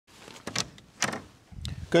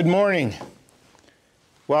Good morning.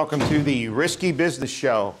 Welcome to the Risky Business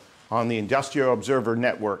Show on the Industrial Observer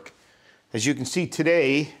Network. As you can see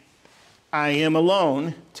today, I am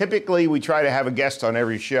alone. Typically, we try to have a guest on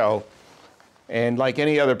every show. And like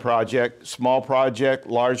any other project, small project,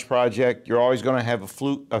 large project, you're always going to have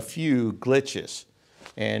a few glitches.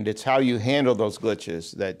 And it's how you handle those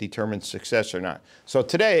glitches that determines success or not. So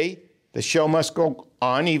today, the show must go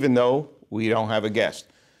on even though we don't have a guest.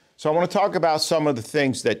 So I want to talk about some of the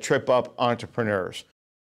things that trip up entrepreneurs.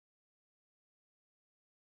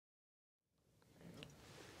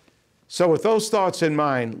 So with those thoughts in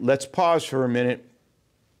mind, let's pause for a minute,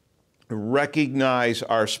 recognize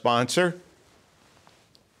our sponsor,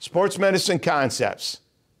 Sports Medicine Concepts,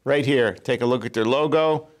 right here. Take a look at their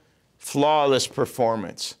logo, flawless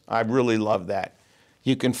performance. I really love that.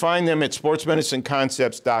 You can find them at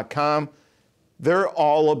sportsmedicineconcepts.com. They're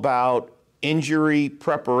all about injury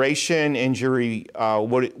preparation,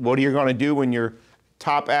 what are you going to do when your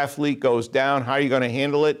top athlete goes down, how are you going to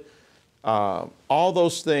handle it? All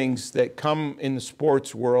those things that come in the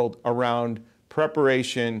sports world around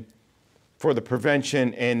preparation for the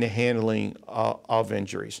prevention and the handling of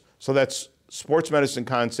injuries. So that's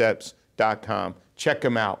sportsmedicineconcepts.com. Check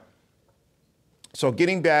them out. So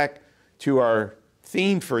getting back to our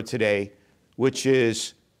theme for today, which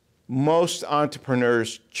is most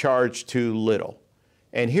entrepreneurs charge too little.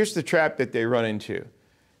 And here's the trap that they run into.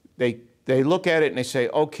 They look at it and they say,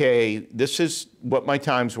 okay, this is what my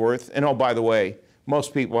time's worth. And oh, by the way,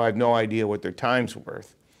 most people have no idea what their time's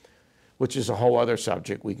worth, which is a whole other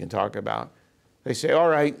subject we can talk about. They say, all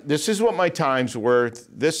right, this is what my time's worth.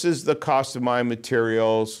 This is the cost of my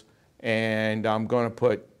materials, and I'm going to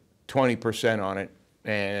put 20% on it,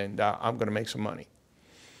 and I'm going to make some money.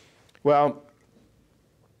 Well,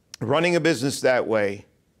 running a business that way,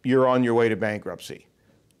 you're on your way to bankruptcy.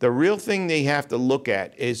 The real thing they have to look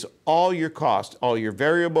at is all your cost, all your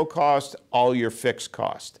variable cost, all your fixed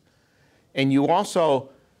cost. And you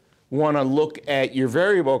also want to look at your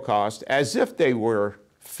variable cost as if they were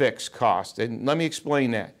fixed cost. And let me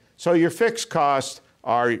explain that. So your fixed costs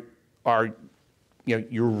are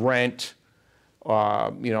your rent,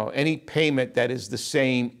 any payment that is the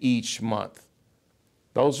same each month.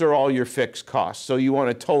 Those are all your fixed costs. So you want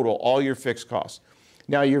to total all your fixed costs.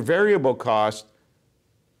 Now your variable costs,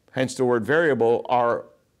 hence the word variable, are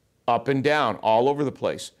up and down all over the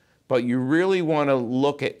place. But you really want to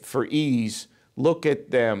look at, for ease, look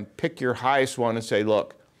at them, pick your highest one and say,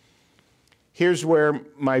 look, here's where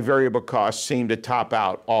my variable costs seem to top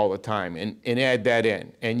out all the time, and add that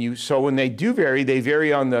in. And so when they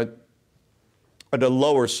vary on the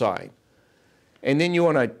lower side. And then you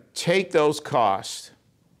want to take those costs,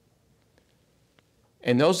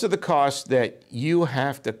 and those are the costs that you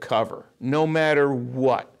have to cover, no matter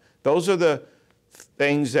what. Those are the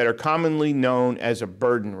things that are commonly known as a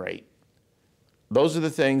burden rate. Those are the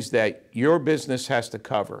things that your business has to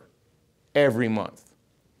cover every month.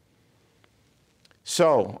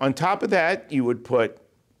 So on top of that, you would put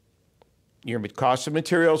your cost of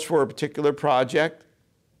materials for a particular project.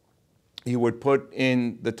 You would put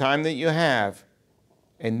in the time that you have,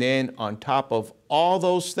 and then on top of all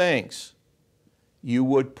those things, you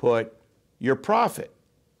would put your profit.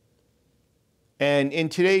 And in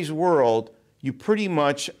today's world, you pretty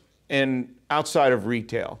much, and outside of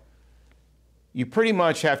retail, you pretty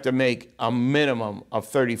much have to make a minimum of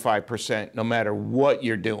 35% no matter what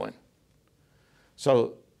you're doing.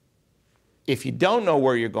 So if you don't know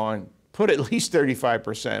where you're going, put at least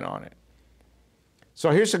 35% on it.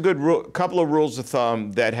 So here's a good couple of rules of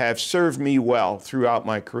thumb that have served me well throughout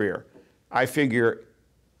my career. I figure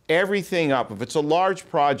everything up. If it's a large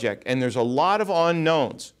project and there's a lot of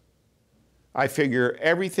unknowns, I figure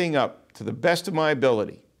everything up to the best of my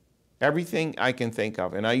ability, everything I can think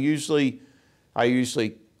of. And I usually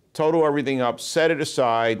total everything up, set it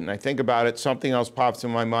aside, and I think about it, something else pops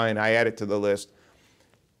in my mind, I add it to the list.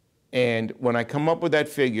 And when I come up with that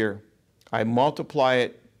figure, I multiply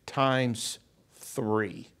it times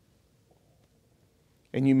 3.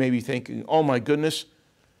 And you may be thinking, oh my goodness,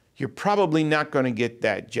 you're probably not going to get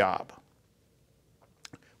that job.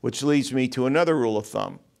 Which leads me to another rule of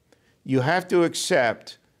thumb. You have to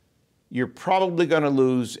accept you're probably going to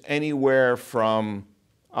lose anywhere from,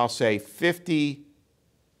 I'll say, 50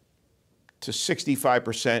 to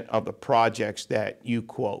 65% of the projects that you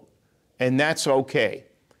quote. And that's okay,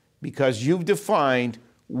 because you've defined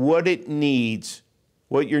what it needs,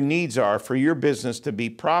 what your needs are for your business to be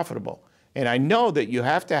profitable. And I know that you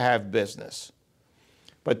have to have business.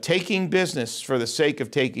 But taking business for the sake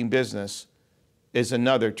of taking business is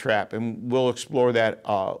another trap, and we'll explore that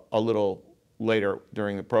a little later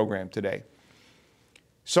during the program today.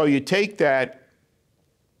 So you take that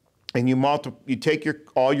and you take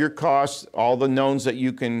all your costs, all the knowns that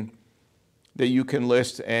you can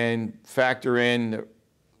list, and factor in the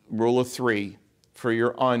rule of 3 for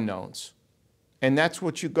your unknowns. And that's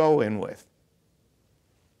what you go in with.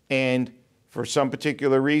 And for some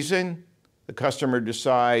particular reason, the customer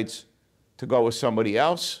decides to go with somebody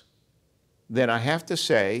else, then I have to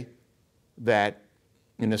say that,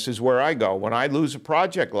 and this is where I go, when I lose a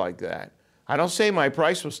project like that, I don't say my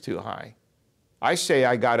price was too high. I say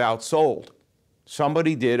I got outsold.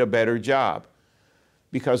 Somebody did a better job.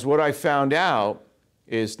 Because what I found out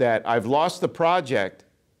is that I've lost the project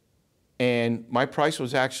and my price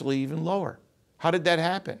was actually even lower. How did that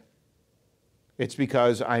happen? It's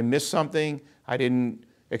because I missed something, I didn't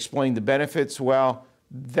explain the benefits well.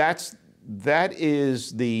 That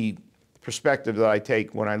is the perspective that I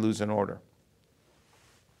take when I lose an order.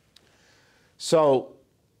 So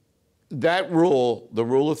that rule, the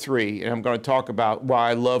rule of 3, and I'm going to talk about why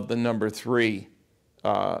I love the number 3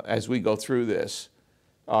 as we go through this,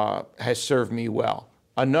 has served me well.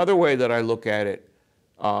 Another way that I look at it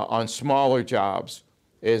on smaller jobs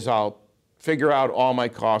is I'll figure out all my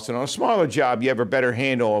costs. And on a smaller job, you have a better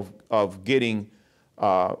handle of getting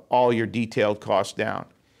all your detailed costs down.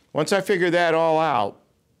 Once I figure that all out,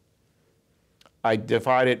 I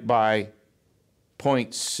divide it by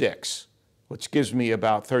 0.6, which gives me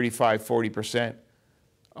about 35–40%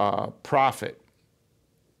 profit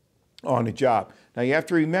on a job. Now you have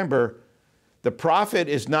to remember, the profit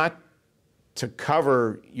is not to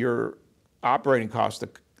cover your operating costs.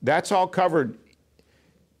 That's all covered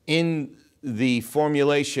in the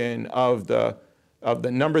formulation of the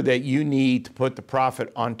number that you need to put the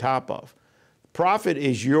profit on top of. Profit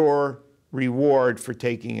is your reward for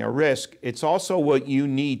taking a risk. It's also what you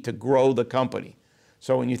need to grow the company.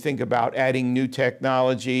 So when you think about adding new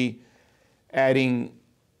technology, adding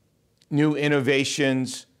new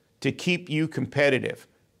innovations to keep you competitive,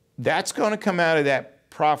 that's going to come out of that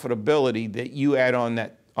profitability that you add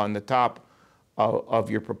on the top of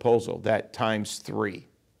your proposal, that ×3.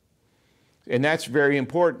 And that's very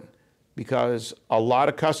important because a lot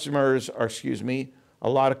of customers, or excuse me, a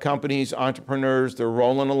lot of companies, entrepreneurs, they're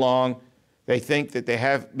rolling along. They think that they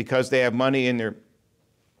have, because they have money in their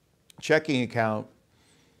checking account,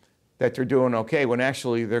 that they're doing okay, when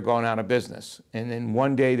actually they're going out of business. And then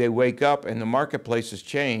one day they wake up and the marketplace has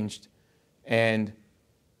changed and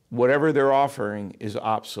whatever they're offering is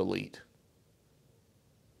obsolete.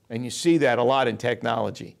 And you see that a lot in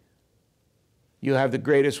technology. You have the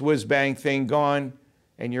greatest whiz-bang thing going,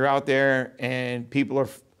 and you're out there, and people are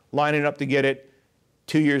lining up to get it.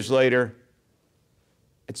 2 years later,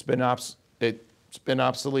 it's been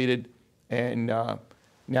obsoleted, and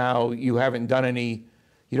now you haven't done any,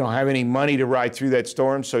 you don't have any money to ride through that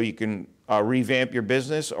storm so you can revamp your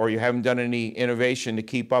business, or you haven't done any innovation to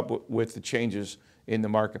keep up with the changes in the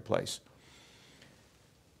marketplace.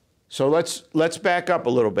 So let's back up a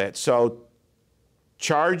little bit. So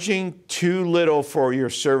charging too little for your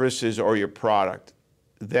services or your product,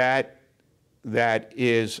 that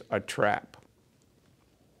is a trap.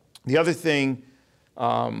 The other thing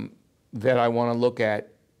that I want to look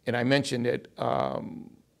at, and I mentioned it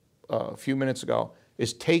a few minutes ago,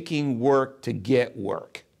 is taking work to get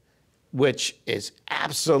work, which is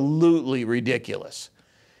absolutely ridiculous.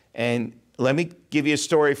 And let me give you a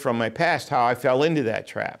story from my past, how I fell into that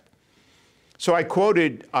trap. So I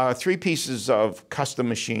quoted 3 pieces of custom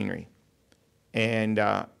machinery. And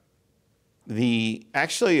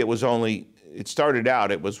actually it started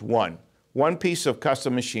out, it was one piece of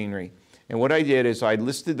custom machinery. And what I did is I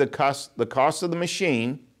listed the cost of the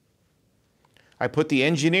machine, I put the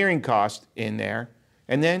engineering cost in there,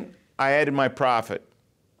 and then I added my profit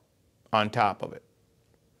on top of it.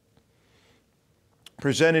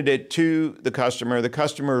 Presented it to the customer. The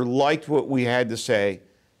customer liked what we had to say,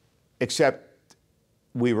 except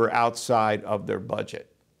we were outside of their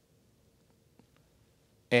budget.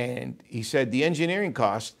 And he said, the engineering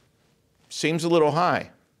cost seems a little high.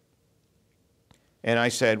 And I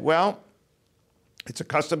said, well, it's a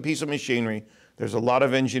custom piece of machinery. There's a lot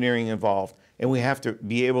of engineering involved, and we have to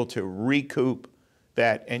be able to recoup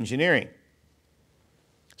that engineering.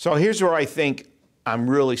 So here's where I think I'm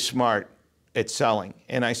really smart at selling.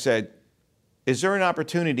 And I said, is there an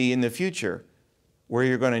opportunity in the future where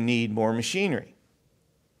you're going to need more machinery?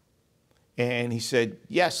 And he said,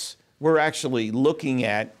 yes, we're actually looking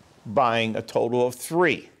at buying a total of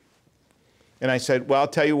 3. And I said, well, I'll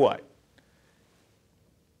tell you what.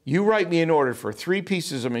 You write me an order for 3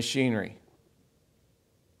 pieces of machinery,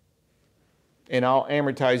 and I'll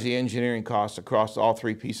amortize the engineering costs across all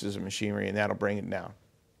 3 pieces of machinery, and that'll bring it down.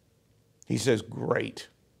 He says, great.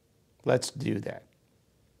 Let's do that.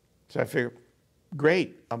 So I figured,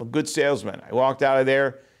 great, I'm a good salesman. I walked out of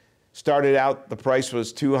there, started out, the price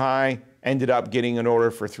was too high, ended up getting an order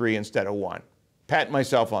for 3 instead of 1. Pat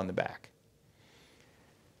myself on the back.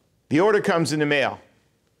 The order comes in the mail,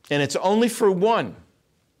 and it's only for 1.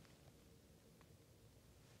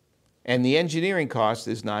 And the engineering cost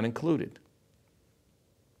is not included.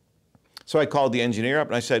 So I called the engineer up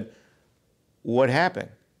and I said, what happened?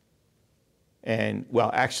 And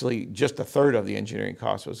well, actually just a third of the engineering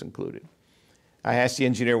cost was included. I asked the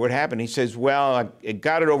engineer what happened. He says, well, I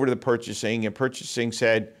got it over to the purchasing, and purchasing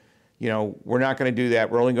said, you know, we're not going to do that.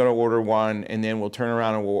 We're only going to order 1, and then we'll turn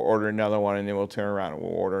around and we'll order another one, and then we'll turn around and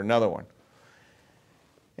we'll order another one.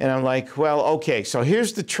 And I'm like, well, okay, so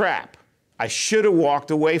here's the trap. I should have walked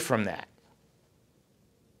away from that.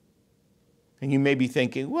 And you may be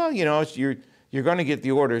thinking, well, you know, you're going to get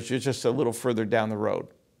the orders. You're just a little further down the road.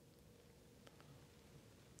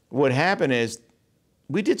 What happened is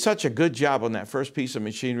we did such a good job on that first piece of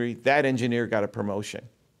machinery, that engineer got a promotion.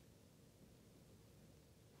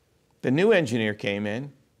 The new engineer came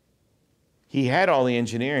in. He had all the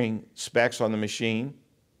engineering specs on the machine.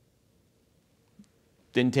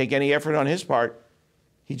 Didn't take any effort on his part.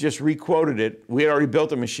 He just requoted it. We had already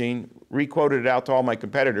built a machine, requoted it out to all my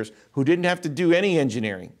competitors who didn't have to do any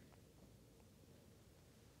engineering.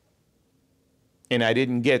 And I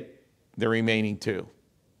didn't get the remaining 2.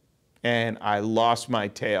 And I lost my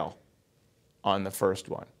tail on the first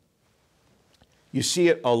one. You see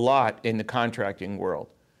it a lot in the contracting world,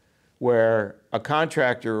 where a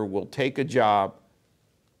contractor will take a job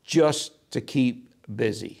just to keep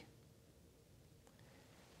busy.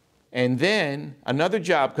 And then another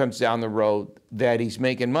job comes down the road that he's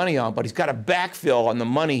making money on, but he's got to backfill on the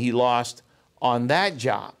money he lost on that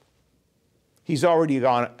job. He's already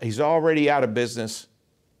out of business,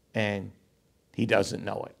 and he doesn't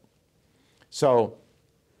know it. So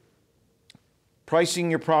pricing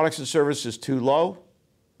your products and services too low,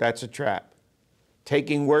 that's a trap.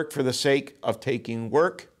 Taking work for the sake of taking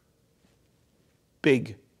work,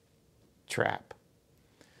 big trap.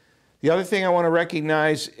 The other thing I want to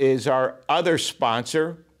recognize is our other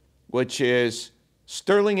sponsor, which is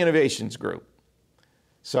Sterling Innovations Group.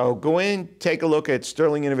 So go in, take a look at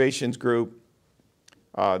Sterling Innovations Group,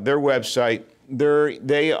 their website.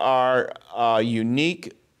 They are a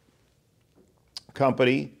unique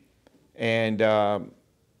company, and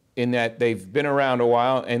in that they've been around a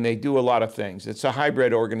while and they do a lot of things. It's a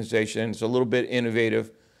hybrid organization. It's a little bit innovative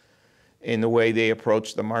in the way they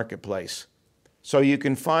approach the marketplace. So you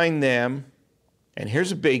can find them, and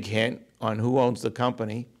here's a big hint on who owns the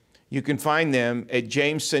company. You can find them at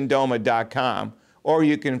jamescendoma.com, or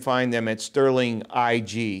you can find them at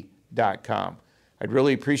sterlingig.com. I'd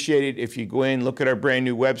really appreciate it if you go in, look at our brand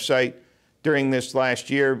new website. During this last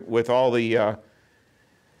year, with all the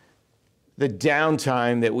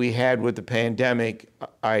downtime that we had with the pandemic,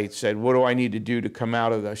 I said, what do I need to do to come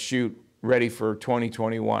out of the chute ready for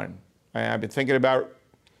 2021? I've been thinking about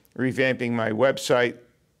revamping my website,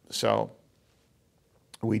 so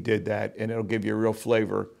we did that, and it'll give you a real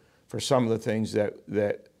flavor for some of the things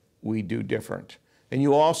that we do different. And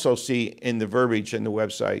you also see in the verbiage in the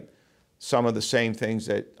website some of the same things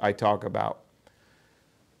that I talk about.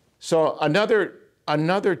 So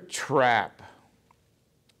another trap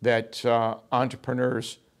that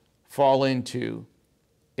entrepreneurs fall into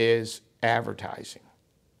is advertising.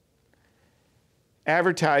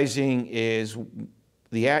 Advertising is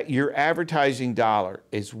your advertising dollar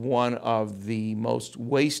is one of the most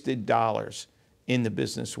wasted dollars in the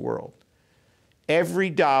business world. Every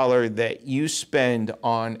dollar that you spend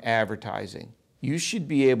on advertising, you should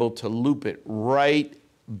be able to loop it right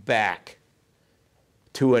back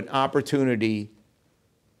to an opportunity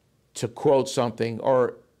to quote something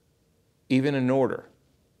or even an order.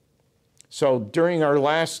 So during our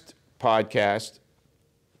last podcast,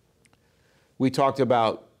 we talked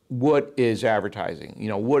about what is advertising? You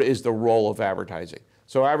know, what is the role of advertising?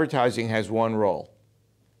 So advertising has one role,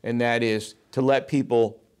 and that is to let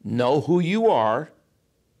people know who you are,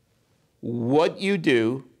 what you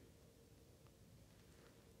do,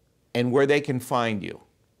 and where they can find you.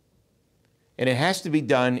 And it has to be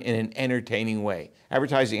done in an entertaining way.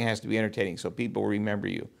 Advertising has to be entertaining so people remember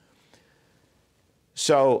you.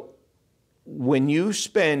 So when you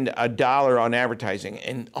spend $1 on advertising,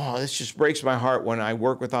 and this just breaks my heart when I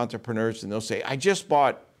work with entrepreneurs and they'll say, I just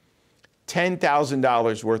bought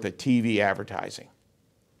 $10,000 worth of TV advertising.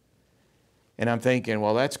 And I'm thinking,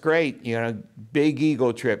 well, that's great. You know, big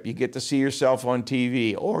ego trip. You get to see yourself on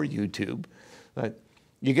TV or YouTube. But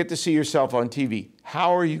you get to see yourself on TV.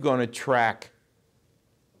 How are you going to track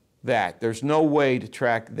that. There's no way to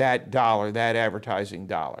track that dollar, that advertising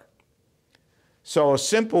dollar. So a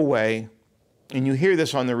simple way, and you hear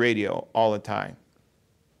this on the radio all the time.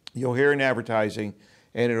 You'll hear an advertising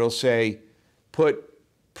and it'll say, put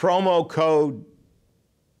promo code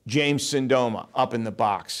James Cendoma up in the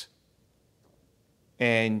box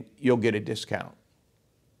and you'll get a discount.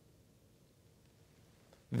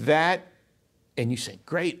 That, and you say,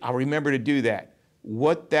 great, I'll remember to do that.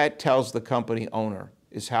 What that tells the company owner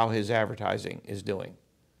is how his advertising is doing.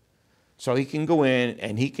 So he can go in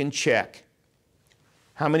and he can check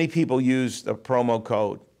how many people use the promo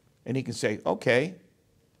code. And he can say, okay,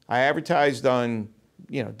 I advertised on,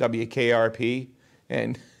 WKRP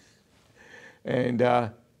and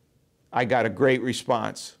I got a great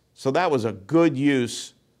response. So that was a good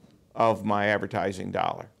use of my advertising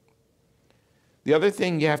dollar. The other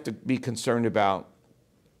thing you have to be concerned about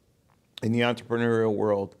in the entrepreneurial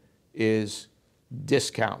world is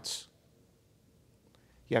discounts.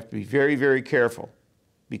 You have to be very, very careful,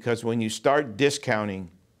 because when you start discounting,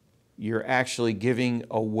 you're actually giving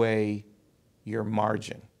away your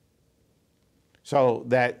margin. So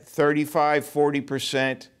that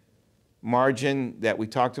 35–40% margin that we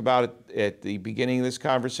talked about at the beginning of this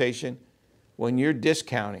conversation, when you're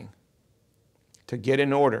discounting to get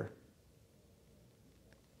an order,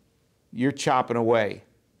 you're chopping away.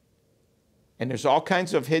 And there's all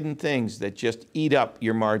kinds of hidden things that just eat up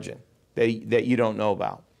your margin that you don't know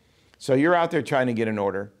about. So you're out there trying to get an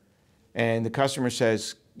order, and the customer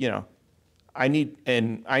says, I need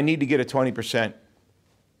to get a 20%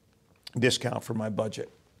 discount for my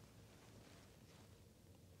budget.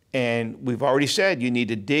 And we've already said you need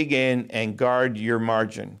to dig in and guard your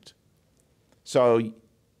margins. So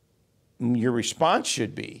your response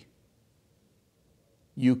should be,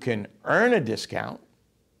 you can earn a discount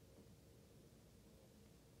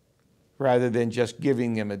rather than just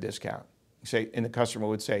giving them a discount. And the customer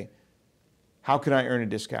would say, how can I earn a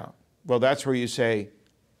discount? Well, that's where you say,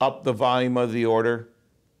 up the volume of the order,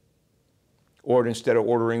 or instead of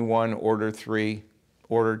ordering 1, order 3,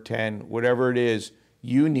 order 10, whatever it is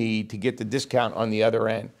you need to get the discount on the other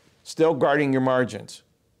end, still guarding your margins.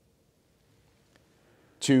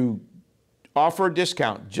 To offer a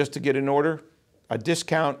discount just to get an order, a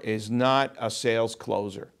discount is not a sales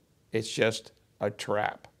closer. It's just a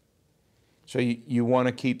trap. So you want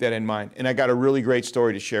to keep that in mind. And I got a really great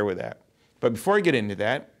story to share with that. But before I get into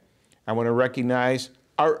that, I want to recognize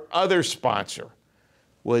our other sponsor,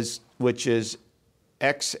 which is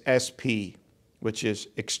XSP, which is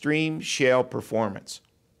Extreme Shale Performance.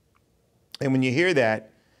 And when you hear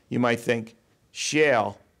that, you might think,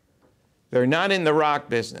 shale, they're not in the rock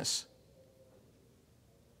business.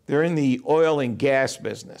 They're in the oil and gas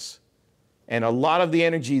business. And a lot of the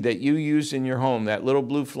energy that you use in your home, that little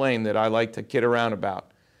blue flame that I like to kid around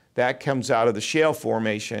about, that comes out of the shale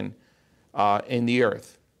formation in the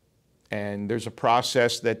earth. And there's a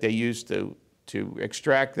process that they use to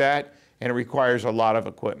extract that, and it requires a lot of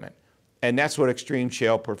equipment. And that's what Extreme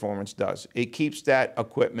Shale Performance does. It keeps that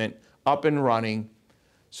equipment up and running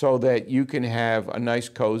so that you can have a nice,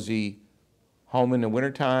 cozy home in the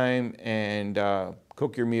wintertime and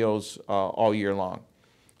cook your meals all year long.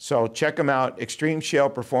 So check them out,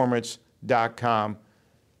 extremeshaleperformance.com.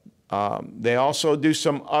 They also do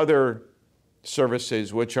some other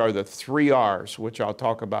services, which are the 3 R's, which I'll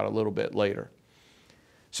talk about a little bit later.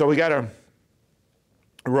 So we got to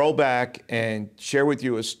roll back and share with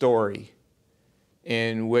you a story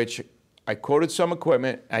in which I quoted some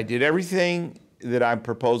equipment. I did everything that I'm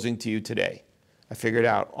proposing to you today. I figured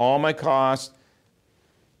out all my costs,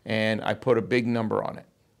 and I put a big number on it.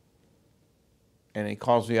 And he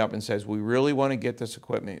calls me up and says, we really want to get this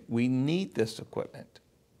equipment. We need this equipment.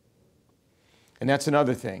 And that's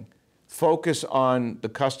another thing. Focus on the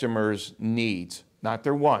customer's needs, not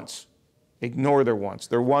their wants. Ignore their wants.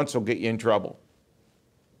 Their wants will get you in trouble.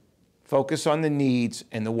 Focus on the needs,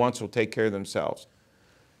 and the wants will take care of themselves.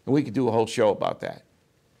 And we could do a whole show about that.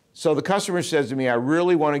 So the customer says to me, I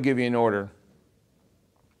really want to give you an order,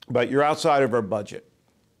 but you're outside of our budget.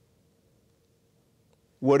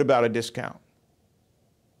 What about a discount?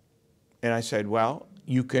 And I said, well,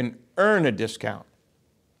 you can earn a discount.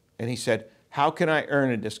 And he said, how can I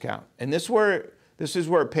earn a discount? And this is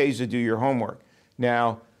where it pays to do your homework.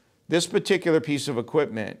 Now, this particular piece of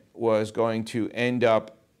equipment was going to end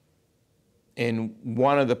up in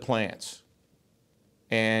one of the plants.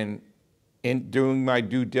 And in doing my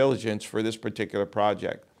due diligence for this particular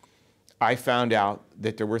project, I found out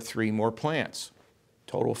that there were 3 more plants,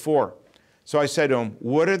 total 4. So I said to him,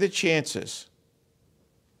 what are the chances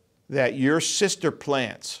that your sister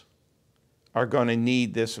plants are going to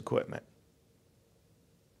need this equipment?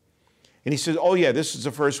 And he says, oh yeah, this is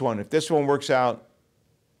the first one. If this one works out,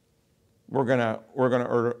 we're gonna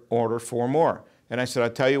order 4 more. And I said, I'll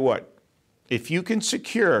tell you what, if you can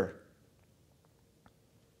secure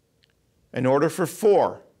an order for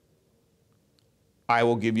 4, I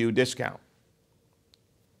will give you a discount.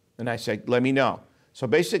 And I said, let me know. So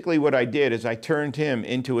basically what I did is I turned him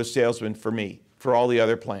into a salesman for me, for all the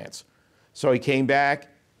other plants. So he came back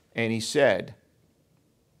and he said,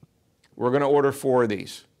 we're going to order 4 of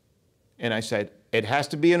these. And I said, it has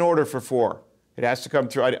to be an order for 4. It has to come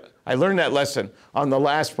through. I learned that lesson on the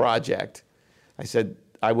last project. I said,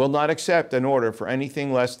 I will not accept an order for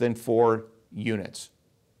anything less than 4 units.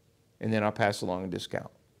 And then I'll pass along a discount.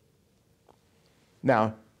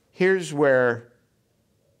 Now, here's where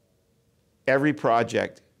every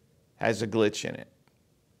project has a glitch in it.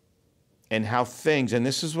 And how things, and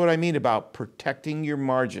this is what I mean about protecting your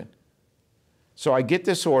margin. So I get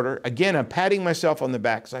this order. Again, I'm patting myself on the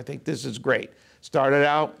back because I think this is great. Started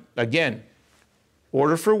out, again,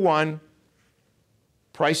 order for 1,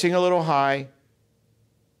 pricing a little high,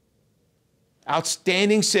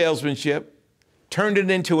 outstanding salesmanship, turned it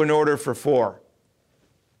into an order for 4.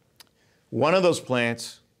 One of those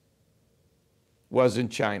plants was in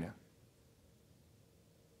China.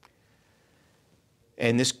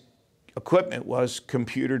 And this equipment was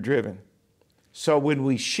computer driven. So when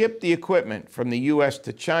we shipped the equipment from the US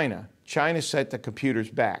to China, China sent the computers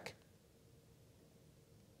back.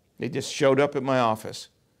 They just showed up at my office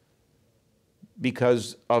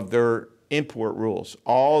because of their import rules.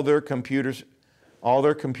 All their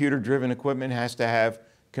computer-driven equipment has to have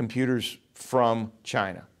computers from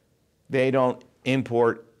China. They don't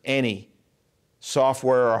import any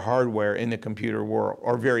software or hardware in the computer world,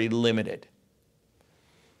 or very limited.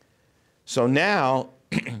 So now,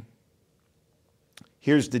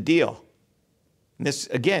 here's the deal. And this,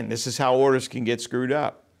 again, this is how orders can get screwed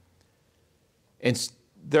up. And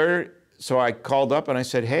so I called up and I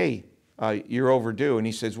said, hey, you're overdue. And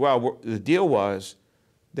he says, well, the deal was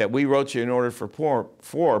that we wrote you an order for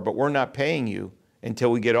 4, but we're not paying you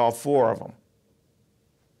until we get all 4 of them.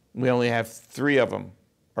 We only have 3 of them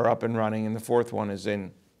are up and running, and the 4th one is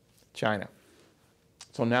in China.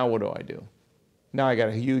 So now what do I do? Now I got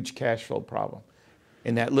a huge cash flow problem.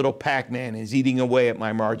 And that little Pac-Man is eating away at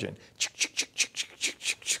my margin.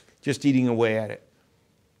 Just eating away at it.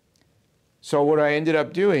 So what I ended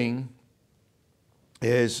up doing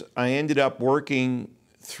is I ended up working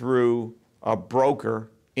through a broker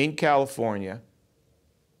in California.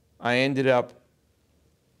 I ended up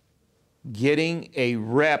getting a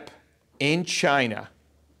rep in China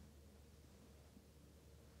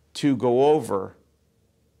to go over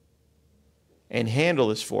and handle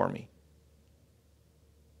this for me.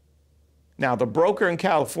 Now, the broker in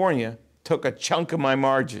California took a chunk of my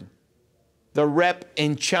margin. The rep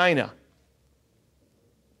in China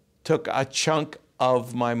took a chunk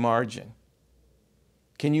of my margin.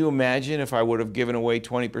 Can you imagine if I would have given away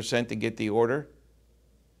 20% to get the order?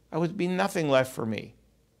 There would be nothing left for me.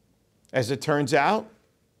 As it turns out,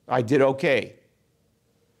 I did okay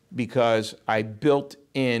because I built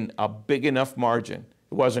in a big enough margin.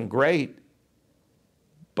 It wasn't great,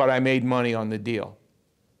 but I made money on the deal.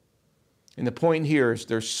 And the point here is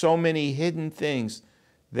there's so many hidden things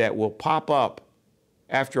that will pop up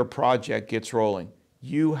after a project gets rolling.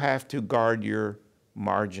 You have to guard your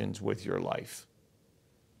margins with your life.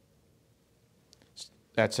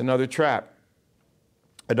 That's another trap.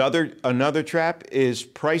 Another trap is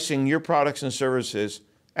pricing your products and services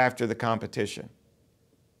after the competition.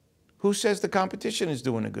 Who says the competition is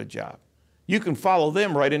doing a good job? You can follow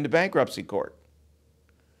them right into bankruptcy court.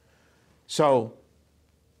 So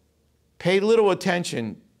pay little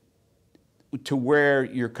attention to where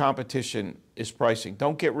your competition is pricing.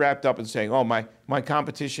 Don't get wrapped up in saying, oh, my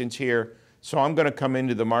competition's here, so I'm going to come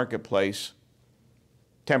into the marketplace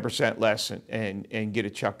 10% less and get a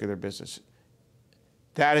chunk of their business.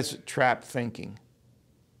 That is trap thinking.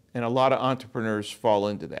 And a lot of entrepreneurs fall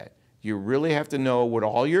into that. You really have to know what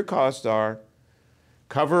all your costs are,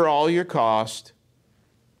 cover all your costs,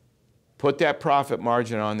 put that profit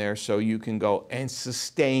margin on there so you can go and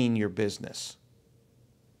sustain your business.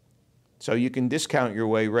 So you can discount your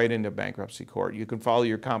way right into bankruptcy court. You can follow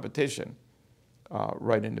your competition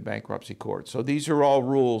right into bankruptcy court. So these are all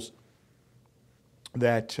rules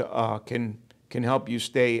that can help you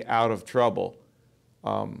stay out of trouble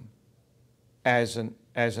as an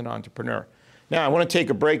entrepreneur. Now I want to take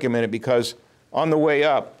a break a minute because on the way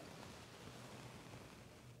up,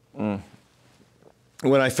 when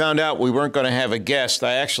I found out we weren't going to have a guest,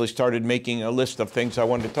 I actually started making a list of things I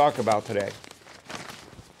wanted to talk about today.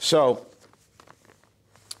 So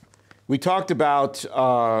we talked about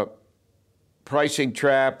pricing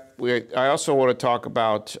trap. I also want to talk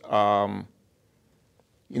about,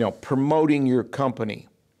 promoting your company.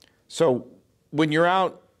 So when you're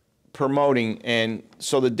out promoting, and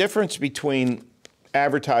so the difference between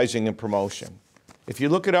advertising and promotion, if you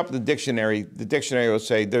look it up in the dictionary will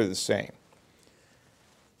say they're the same.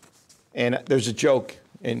 And there's a joke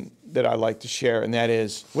that I like to share, and that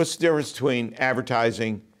is, what's the difference between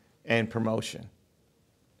advertising and promotion?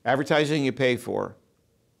 Advertising you pay for,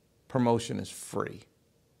 promotion is free.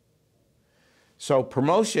 So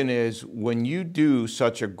promotion is when you do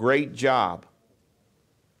such a great job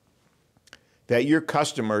that your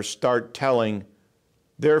customers start telling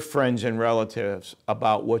their friends and relatives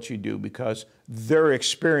about what you do because their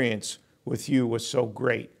experience with you was so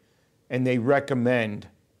great, and they recommend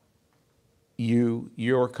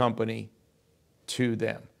your company to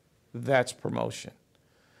them. That's promotion.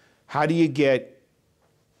 How do you get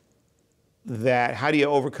that? How do you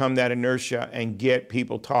overcome that inertia and get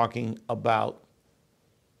people talking about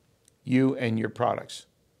you and your products?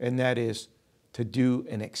 And that is to do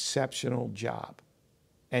an exceptional job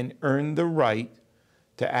and earn the right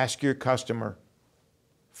to ask your customer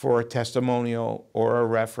for a testimonial or a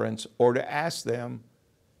reference, or to ask them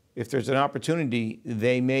if there's an opportunity,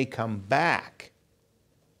 they may come back.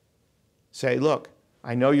 Say, look,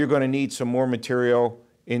 I know you're going to need some more material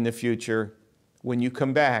in the future. When you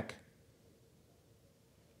come back,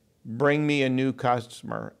 bring me a new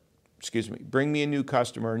customer, a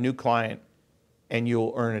new client, and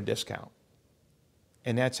you'll earn a discount.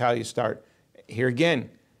 And that's how you start. Here again,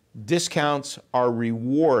 discounts are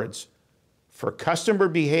rewards for customer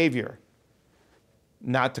behavior,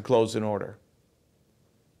 not to close an order.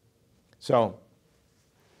 So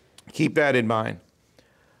keep that in mind.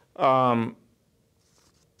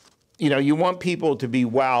 You want people to be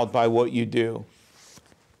wowed by what you do.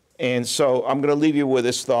 And so I'm going to leave you with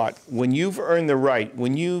this thought. When you've earned the right,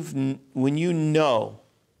 when you know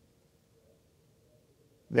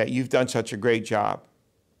that you've done such a great job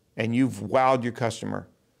and you've wowed your customer,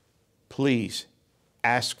 please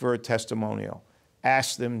ask for a testimonial.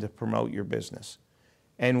 Ask them to promote your business.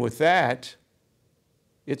 And with that,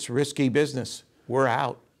 it's risky business. We're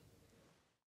out.